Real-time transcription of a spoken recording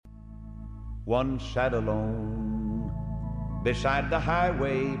One sat alone beside the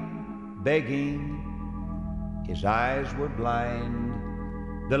highway, begging. His eyes were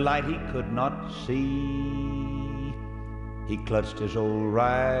blind, the light he could not see. He clutched his old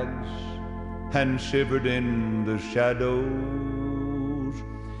rags and shivered in the shadows.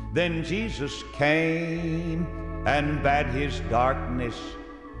 Then Jesus came and bade his darkness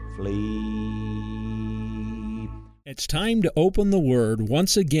flee. It's time to open the Word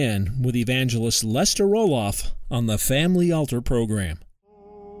once again with Evangelist Lester Roloff on the Family Altar program.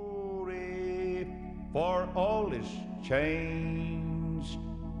 Glory, for all is changed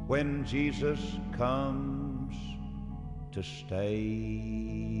when Jesus comes to stay.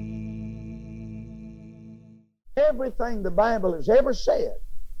 Everything the Bible has ever said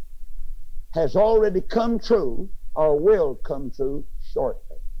has already come true or will come true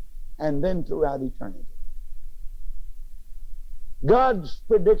shortly, and then throughout eternity. God's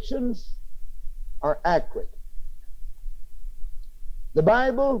predictions are accurate. The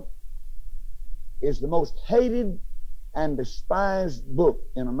Bible is the most hated and despised book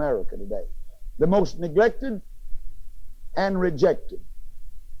in America today, the most neglected and rejected.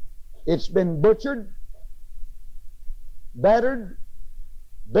 It's been butchered, battered,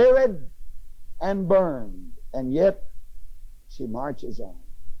 buried, and burned, and yet she marches on.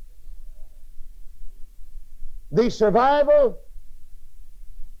 The survival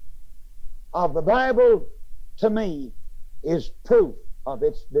of the Bible, to me, is proof of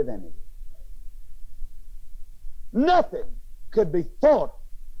its divinity. Nothing could be fought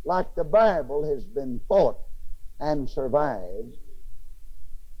like the Bible has been fought and survived.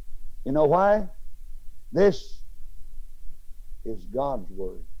 You know why? This is God's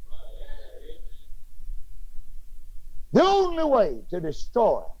Word. The only way to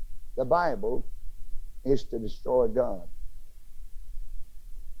destroy the Bible is to destroy God.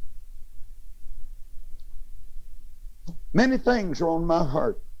 Many things are on my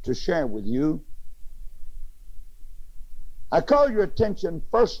heart to share with you. I call your attention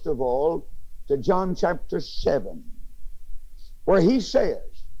first of all to John chapter 7, where he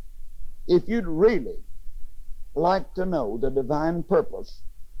says, if you'd really like to know the divine purpose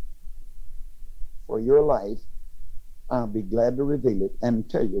for your life, I'll be glad to reveal it and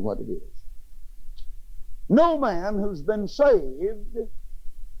tell you what it is. No man who's been saved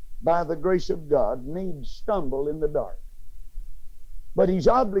by the grace of God needs stumble in the dark, but he's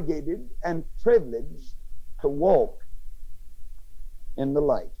obligated and privileged to walk in the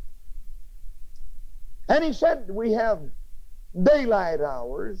light. And he said we have daylight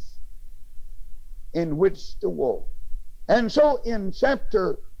hours in which to walk. And so in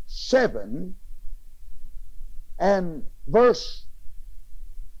chapter 7 and verse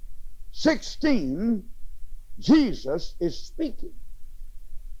 16, Jesus is speaking.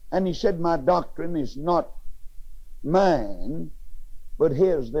 And he said, my doctrine is not mine, but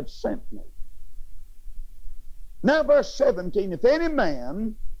his that sent me. Now verse 17, if any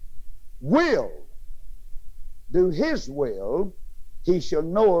man will do his will, he shall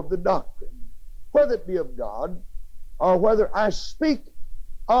know of the doctrine, whether it be of God, or whether I speak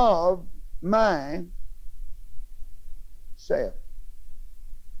of myself.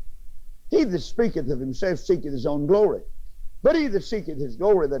 He that speaketh of himself seeketh his own glory. But he that seeketh his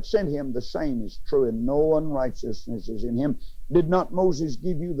glory that sent him, the same is true, and no unrighteousness is in him. Did not Moses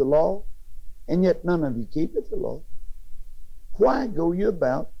give you the law? And yet none of you keepeth the law. Why go you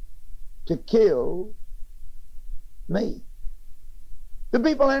about to kill me? The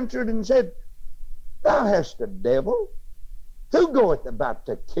people answered and said, thou hast a devil. Who goeth about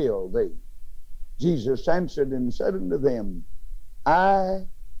to kill thee? Jesus answered and said unto them, I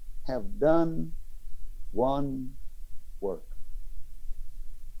have done one work,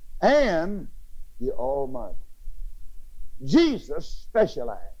 and the Almighty. Jesus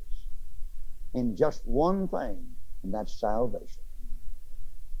specialized in just one thing, and that's salvation.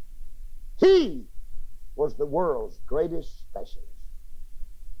 He was the world's greatest specialist.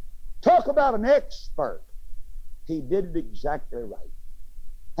 Talk about an expert. He did it exactly right.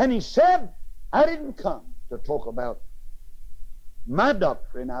 And he said, I didn't come to talk about my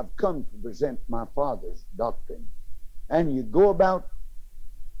doctrine. I've come to present my Father's doctrine. And you go about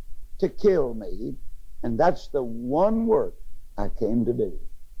to kill me, and that's the one work I came to do.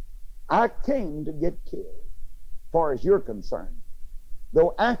 I came to get killed, as far as you're concerned.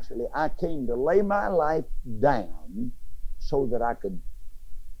 Though actually I came to lay my life down so that I could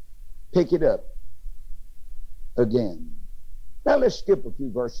pick it up again. Now let's skip a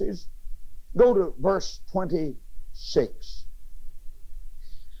few verses. Go to verse 26.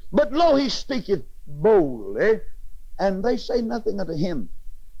 But lo, he speaketh boldly, and they say nothing unto him.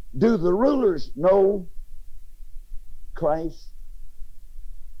 Do the rulers know Christ?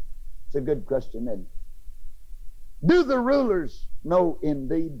 It's a good question, isn't it? Do the rulers know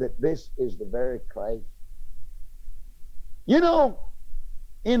indeed that this is the very Christ? You know,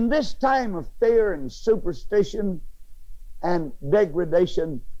 in this time of fear and superstition and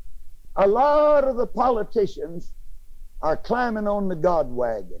degradation, a lot of the politicians are climbing on the God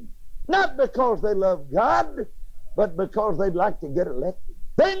wagon. Not because they love God, but because they'd like to get elected.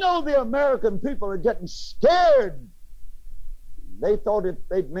 They know the American people are getting scared. They thought if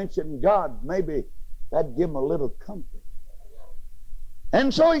they'd mention God, maybe that'd give them a little comfort.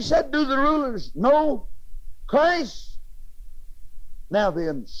 And so he said, do the rulers know Christ? Now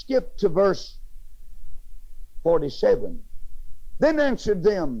then, skip to verse 47. Then answered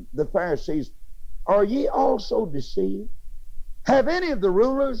them, the Pharisees, are ye also deceived? Have any of the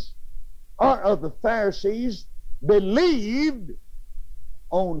rulers or of the Pharisees believed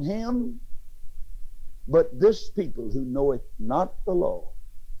on him? But this people who knoweth not the law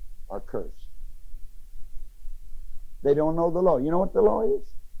are cursed. They don't know the law. You know what the law is?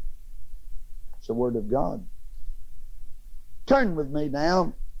 It's the Word of God. Turn with me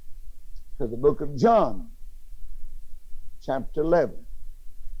now to the book of John, chapter 11.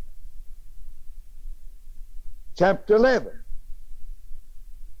 Chapter 11.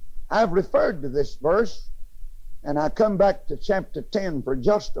 I've referred to this verse, and I come back to chapter 10 for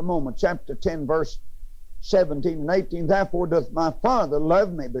just a moment. Chapter 10, verse 17 and 18. Therefore doth my Father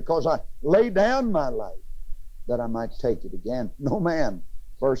love me, because I lay down my life, that I might take it again. No man,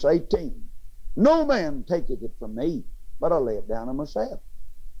 verse 18, no man taketh it from me, but I lay it down of myself.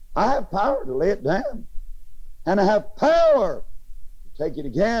 I have power to lay it down, and I have power to take it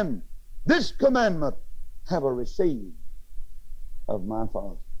again. This commandment have I received of my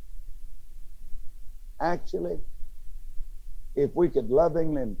Father. Actually, if we could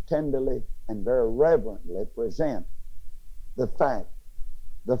lovingly and tenderly and very reverently present the fact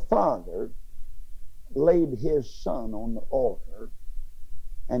the Father laid his Son on the altar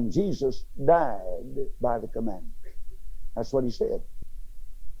and Jesus died by the commandment. That's what he said.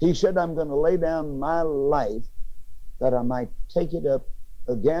 He said, I'm going to lay down my life that I might take it up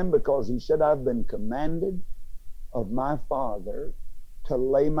again, because he said, I've been commanded of my Father to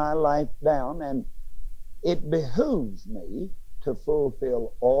lay my life down, and it behooves me to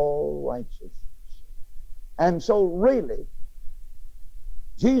fulfill all righteousness. And so really,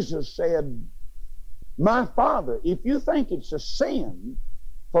 Jesus said, my Father, if you think it's a sin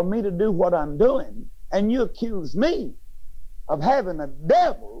for me to do what I'm doing, and you accuse me of having a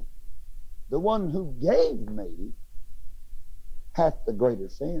devil, the one who gave me hath the greater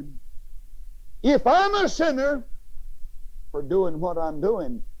sin. If I'm a sinner for doing what I'm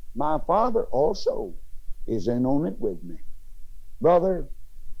doing, my Father also is in on it with me. Brother,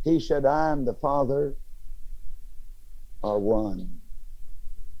 he said, I and the Father are one.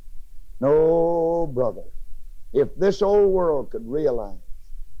 No, brother, if this old world could realize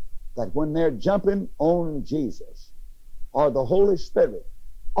that when they're jumping on Jesus or the Holy Spirit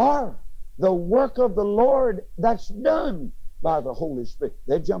or the work of the Lord that's done by the Holy Spirit,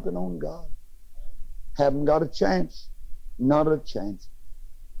 they're jumping on God. Haven't got a chance. Not a chance.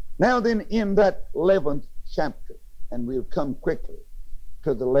 Now then, in that 11th chapter, and we'll come quickly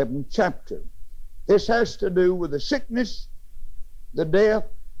to the 11th chapter, this has to do with the sickness, the death,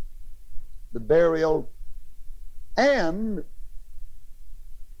 the burial, and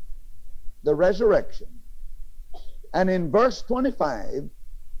the resurrection. And in verse 25,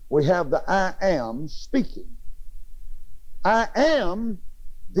 we have the I am speaking. I am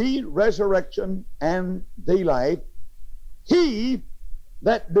the resurrection and the life. He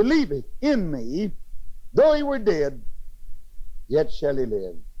that believeth in me, though he were dead, yet shall he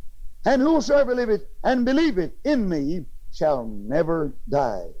live. And whosoever liveth and believeth in me shall never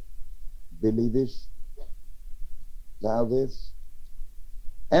die. Believest thou this?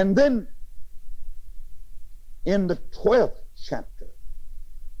 And then in the 12th chapter,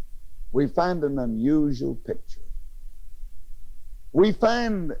 we find an unusual picture. We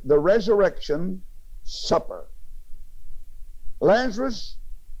find the resurrection supper. Lazarus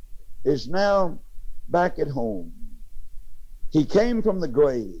is now back at home. He came from the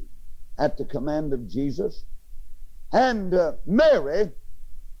grave at the command of Jesus, and Mary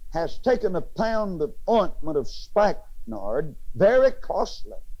has taken a pound of ointment of spikenard, very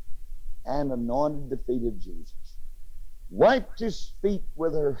costly, and anointed the feet of Jesus, wiped his feet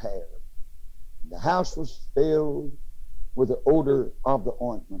with her hair. The house was filled with the odor of the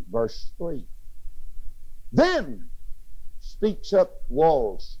ointment. Verse 3. Then speaks up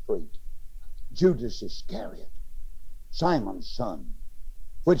Wall Street, Judas Iscariot, Simon's son,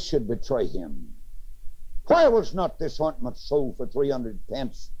 which should betray him? Why was not this ointment sold for 300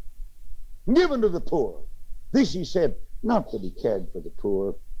 pence, given to the poor? This he said, not that he cared for the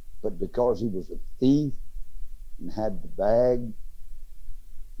poor, but because he was a thief and had the bag,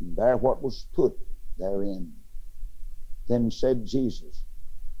 and there what was put therein. Then said Jesus,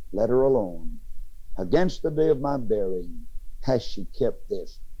 let her alone. Against the day of my burying has she kept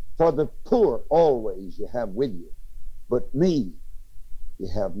this. For the poor always you have with you, but me you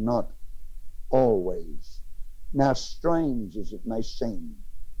have not always. Now, strange as it may seem,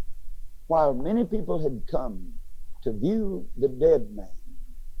 while many people had come to view the dead man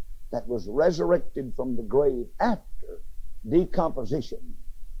that was resurrected from the grave after decomposition,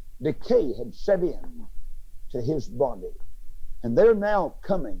 decay had set in to his body. And they're now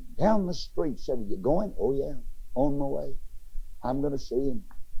coming down the street. Said, are you going? Oh, yeah, on my way. I'm going to see him.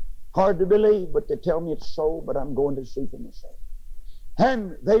 Hard to believe, but they tell me it's so, but I'm going to see for myself.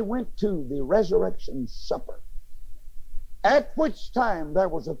 And they went to the resurrection supper, at which time there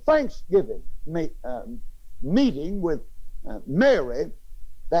was a Thanksgiving meeting with Mary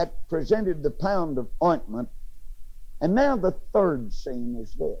that presented the pound of ointment. And now the third scene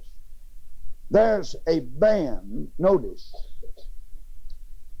is this. There's a band, notice,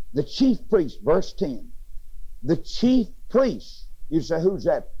 the chief priest, verse 10. The chief priest, you say, who's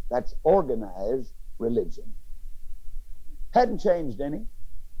that? That's organized religion. Hadn't changed any.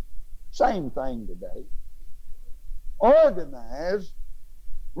 Same thing today. Organized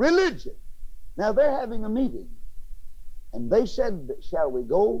religion. Now they're having a meeting. And they said, shall we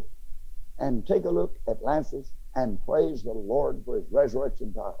go and take a look at Lazarus and praise the Lord for his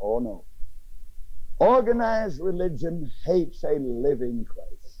resurrection power? Oh, no. Organized religion hates a living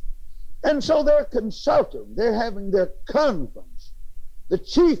Christ. And so they're consulting. They're having their conference. The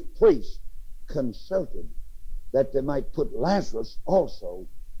chief priest consulted that they might put Lazarus also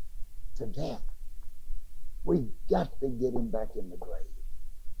to death. We've got to get him back in the grave.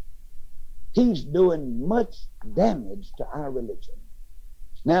 He's doing much damage to our religion.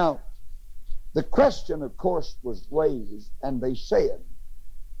 Now, the question, of course, was raised, and they said,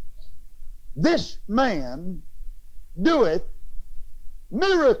 this man doeth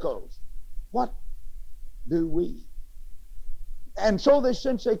miracles. What do we? And so they,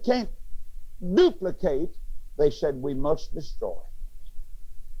 since they can't duplicate, they said we must destroy.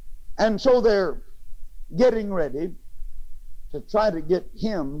 And so they're getting ready to try to get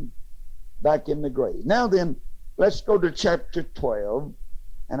him back in the grave. Now then, let's go to chapter 12,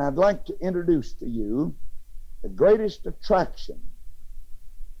 and I'd like to introduce to you the greatest attraction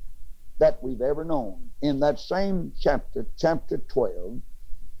that we've ever known. In that same chapter, chapter 12,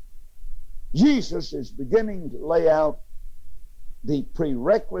 Jesus is beginning to lay out the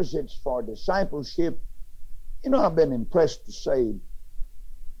prerequisites for discipleship. You know, I've been impressed to say,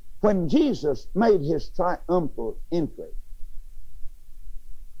 when Jesus made his triumphal entry,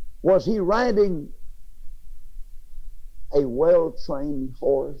 was he riding a well-trained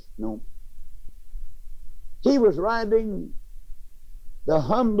horse? No. He was riding the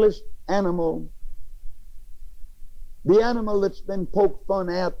humblest animal, the animal that's been poked fun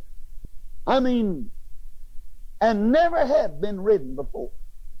at, and never had been ridden before.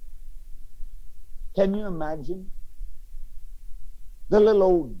 Can you imagine the little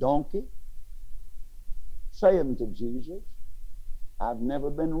old donkey saying to Jesus, I've never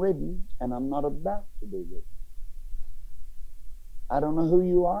been ridden, and I'm not about to be ridden. I don't know who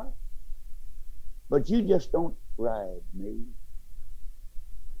you are, but you just don't ride me.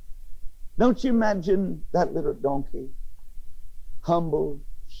 Don't you imagine that little donkey, humble,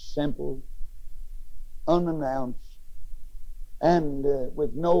 simple, unannounced, and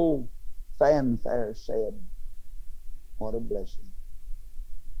with no fanfare said, what a blessing.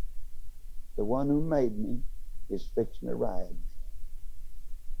 The one who made me is fixing to ride.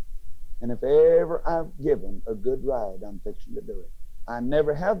 And if ever I've given a good ride, I'm fixing to do it. I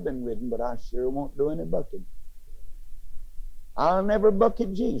never have been ridden, but I sure won't do any bucking. I'll never buck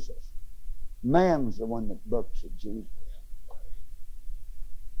at Jesus. Man's the one that bucks at Jesus.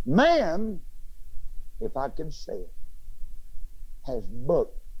 Man, if I could say it, has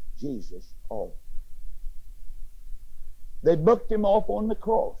bucked Jesus off. They bucked him off on the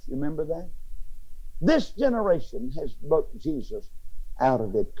cross. You remember that? This generation has bucked Jesus out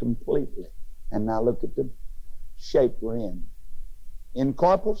of it completely. And now look at the shape we're in. In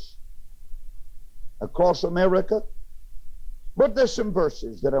Corpus, across America. But there's some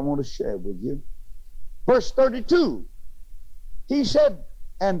verses that I want to share with you. Verse 32. He said,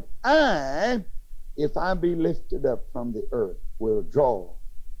 and I, if I be lifted up from the earth, will draw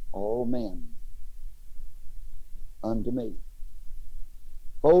all men unto me.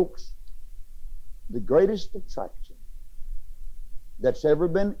 Folks, the greatest attraction that's ever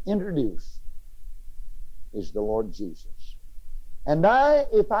been introduced is the Lord Jesus. And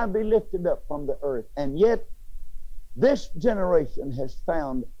if I be lifted up from the earth, and yet this generation has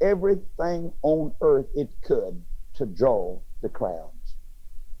found everything on earth it could to draw the crowds.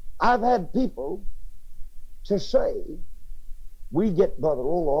 I've had people to say, we get Brother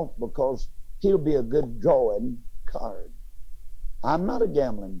Roloff because he'll be a good drawing card. I'm not a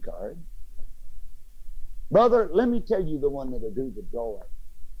gambling card. Brother, let me tell you the one that'll do the drawing.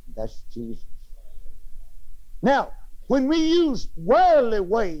 That's Jesus. Now, when we use worldly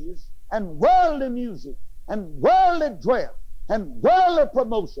ways and worldly music and worldly dress and worldly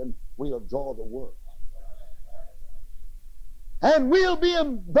promotion, we'll draw the world. And we'll be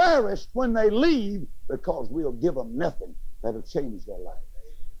embarrassed when they leave because we'll give them nothing that'll change their life.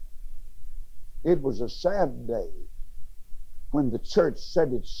 It was a sad day when the church set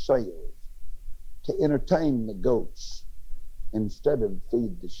its sails to entertain the goats instead of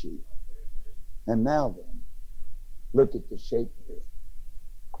feed the sheep. And now then, look at the shape of it.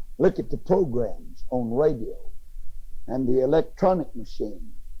 Look at the programs on radio and the electronic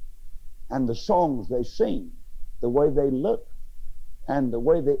machine and the songs they sing, the way they look and the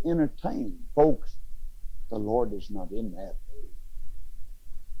way they entertain. Folks, the Lord is not in that.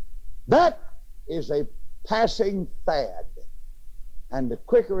 That is a passing fad. And the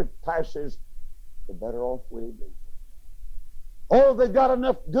quicker it passes, the better off we'll be. Oh, they've got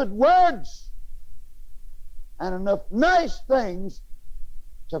enough good words and enough nice things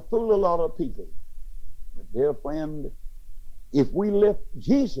to fool a lot of people. But dear friend, if we lift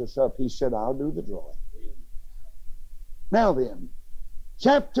Jesus up, he said, I'll do the drawing. Now then,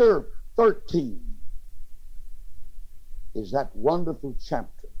 chapter 13 is that wonderful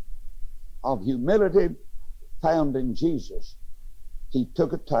chapter of humility found in Jesus. He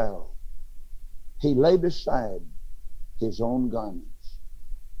took a towel. He laid aside his own garments,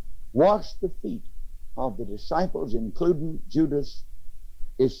 washed the feet of the disciples, including Judas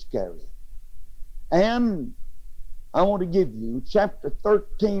Iscariot. And I want to give you chapter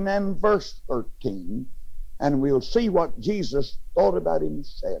 13 and verse 13, and we'll see what Jesus thought about him and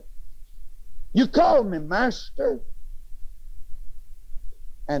said. You call me Master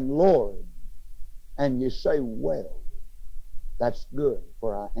and Lord, and you say, well, that's good,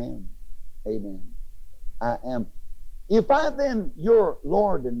 for I am. Amen. I am. If I then, your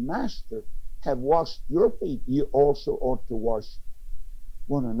Lord and Master, have washed your feet, you also ought to wash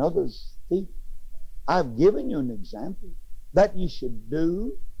one another's feet. I've given you an example that you should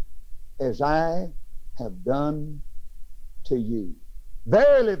do as I have done to you.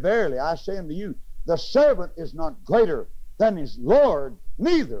 Verily, verily, I say unto you, the servant is not greater than his Lord,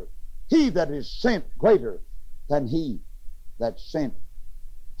 neither he that is sent greater than he that sent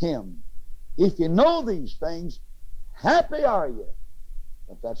him. If you know these things, happy are you.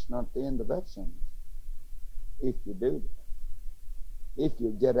 But that's not the end of that sentence. If you do that, if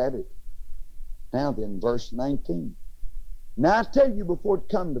you get at it. Now then, verse 19. Now I tell you before it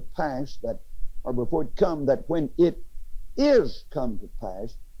come to pass that, or before it come, that when it is come to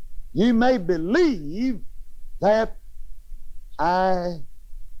pass, you may believe that I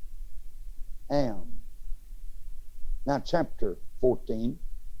am. Now chapter 14.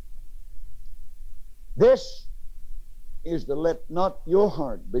 This is the let not your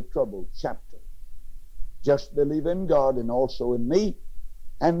heart be troubled chapter. Just believe in God and also in me.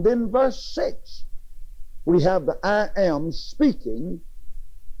 And then verse 6, we have the I am speaking.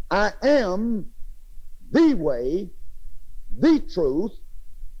 I am the way, the truth,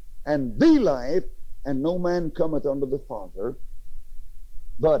 and the life, and no man cometh unto the Father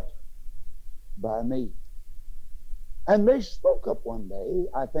but by me. And they spoke up one day,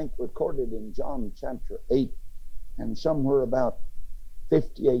 I think recorded in John chapter 8, and somewhere about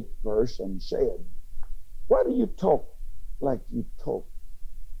 58 verse, and said, why do you talk like you talk?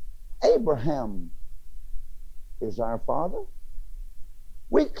 Abraham is our father.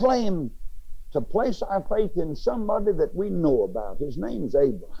 We claim to place our faith in somebody that we know about. His name's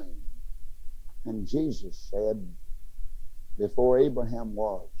Abraham. And Jesus said, before Abraham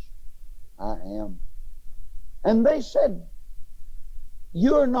was, I am. And they said,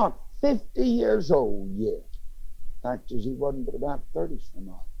 you're not 50 years old yet. Fact is, he wasn't but about 30 some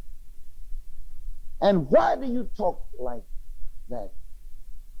odd. And why do you talk like that?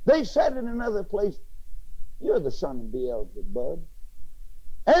 They said in another place, you're the son of Beelzebub.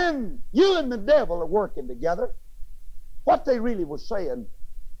 And you and the devil are working together. What they really were saying,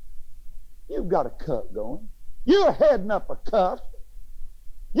 you've got a cut going. You're heading up a cut.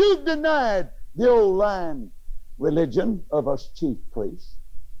 You've denied the old line religion of us chief priests.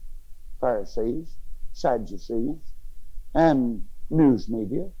 Pharisees, Sadducees, and news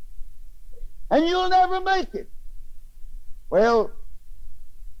media, and you'll never make it. Well,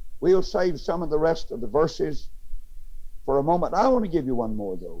 we'll save some of the rest of the verses for a moment. I want to give you one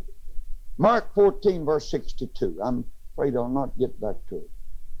more, though. Mark 14, verse 62. I'm afraid I'll not get back to it.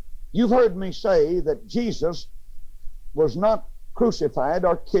 You've heard me say that Jesus was not crucified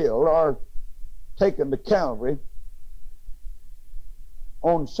or killed or taken to Calvary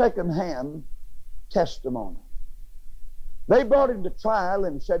on second-hand testimony. They brought him to trial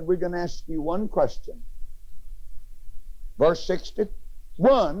and said, we're going to ask you one question. Verse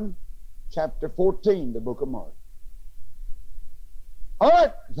 61, chapter 14, the book of Mark.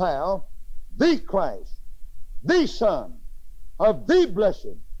 Art thou the Christ, the Son of the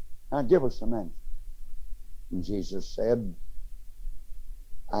Blessed? Now give us an answer. And Jesus said,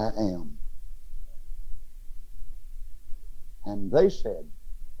 I am. And they said,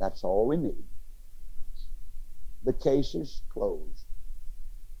 that's all we need. The case is closed.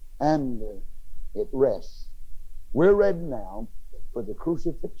 And it rests. We're ready now for the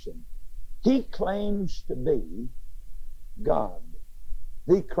crucifixion. He claims to be God,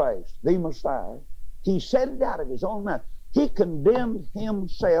 the Christ, the Messiah. He said it out of his own mouth. He condemned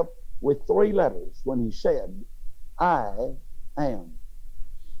himself with 3 letters when he said, I am.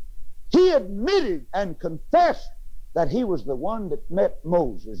 He admitted and confessed that he was the one that met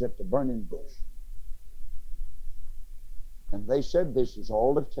Moses at the burning bush. And they said, this is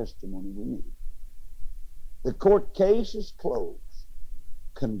all the testimony we need. The court case is closed.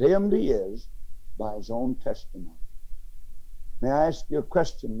 Condemned he is by his own testimony. May I ask you a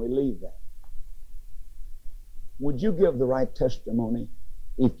question? We leave that. Would you give the right testimony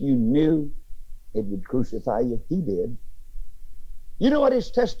if you knew it would crucify you? He did. You know what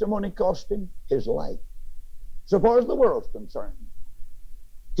his testimony cost him? His life. So far as the world's concerned.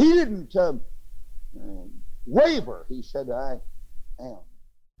 He didn't waver. He said, I am.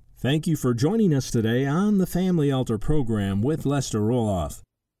 Thank you for joining us today on the Family Altar program with Lester Roloff.